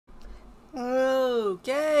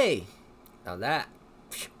Okay. Now that.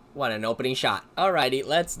 What an opening shot. Alrighty,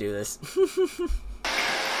 let's do this.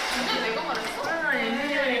 내가 말했어? 내가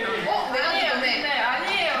네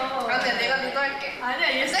아니에요. 근데 내가 리더할게.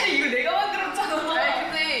 아니야, 예스 이거 내가 만들었잖아.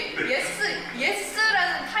 아니 근데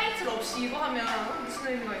예스라는 타이틀 없이 이거 하면 무슨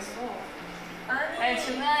의미가 있어? 아니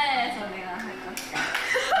중간에서 내가 할 거.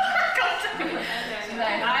 갑자기.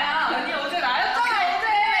 중간에. 나야. 아니 어제 나였잖아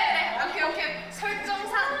어제. 오케이.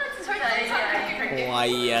 설정상 그렇게 갈게.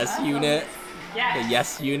 YES unit. The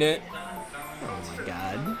yes unit. Oh my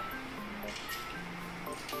god.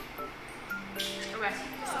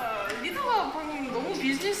 리더가 방금 너무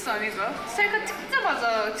비즈니스 아닌가요? 셀카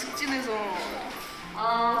찍자마자 직진해서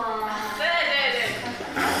네네네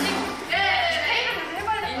테이블에서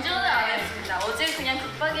해봐야 돼. 인정은 안 했습니다. 어제 그냥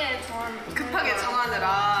급하게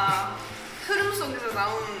정하느라 흐름 속에서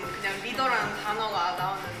나온 그냥 리더라는 단어가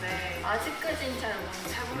나왔는데 아직까지는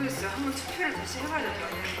잘 모르겠어요. 한번 투표를 다시 해봐야 될 거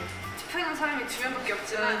아니에요. 투표하는 사람이 두 명밖에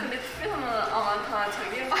없지만 근데 투표하면 다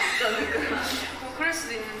자기 이름 쓰잖아요. 뭐 그럴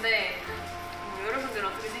수도 있는데 여러분들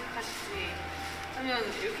어떻게 생각하실지 하면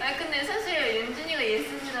이렇게. 아니 근데 사실 윤준이가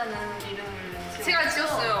예스즈라는 이름을 제가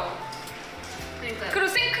지었어요. 그러니까요. 그리고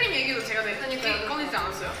생크림 얘기도 제가 꺼내지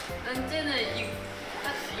않았어요? 윤준은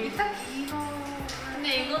딱 이거.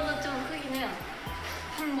 근데 이것도 좀 크긴 해요.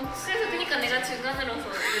 그래서 그러니까 내가 중간으로서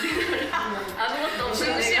아무것도 없는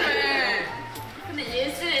중심을. 근데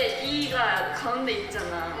예스의 이가 가운데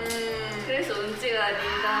있잖아. 그래서 은지가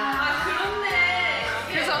리더. 아 그렇네.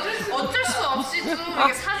 그래서 어쩔 수 없이 좀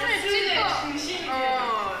이렇게 사진을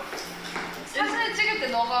찍을 때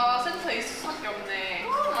너가 센터에 있을 수밖에 없네.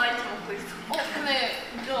 많이 먹고 있어. 근데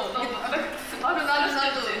나도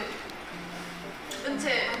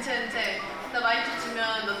은채 나 마이크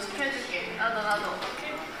주면 너 투표해줄게. 나도.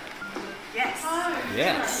 예스.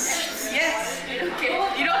 Yes. 예스. 이렇게.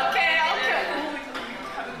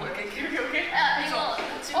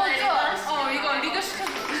 이거 리더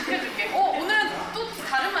시켜줄게. 오늘은 또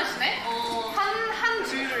다른 맛이네? 한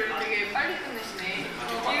주를 되게 빨리 끝내시네.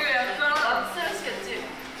 이거 약간 스트레스겠지?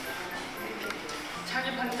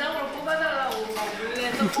 자기 반장으로 뽑아달라고 막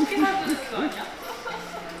몰래 떡볶이 사주는 거 아니야?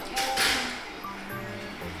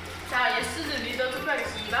 자, 예스즈 리더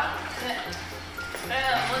투표하겠습니다. 네.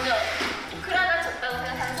 먼저 크라가 졌다고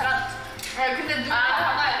생각하는 사람. 근데 누가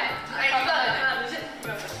받아야 돼? 하나, 둘, 셋.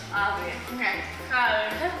 그래. 오케이. 하나,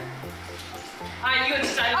 둘, 셋. 이거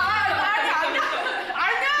진짜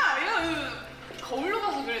아니야. 이거 거울로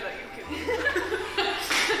가서 그래. 나 이렇게.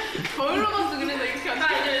 거울로 가서 그래. 나 이렇게.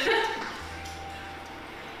 하나, 둘, 셋.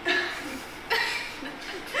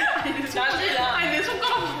 내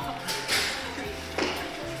손가락 봐.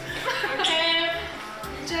 오케이.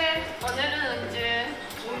 이제 오늘은 은지.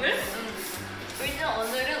 오늘? 일단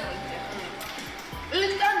오늘은 은지.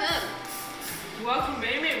 일단은 뭐야? 그럼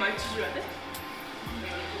매일매일 말투 줘야 돼?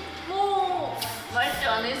 뭐 말지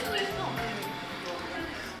않을 수도 있어.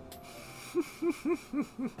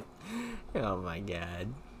 Oh my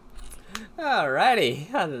god.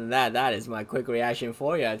 Alrighty, other than that, that is my quick reaction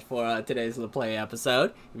for you for today's Let's Play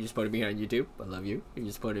episode. If you supported me here on YouTube, I love you. If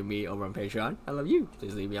you supported me over on Patreon, I love you.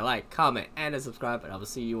 Please leave me a like, comment, and a subscribe, and I will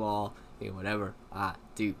see you all in whatever I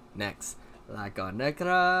do next. Like on the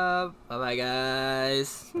club. Bye bye,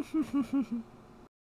 guys.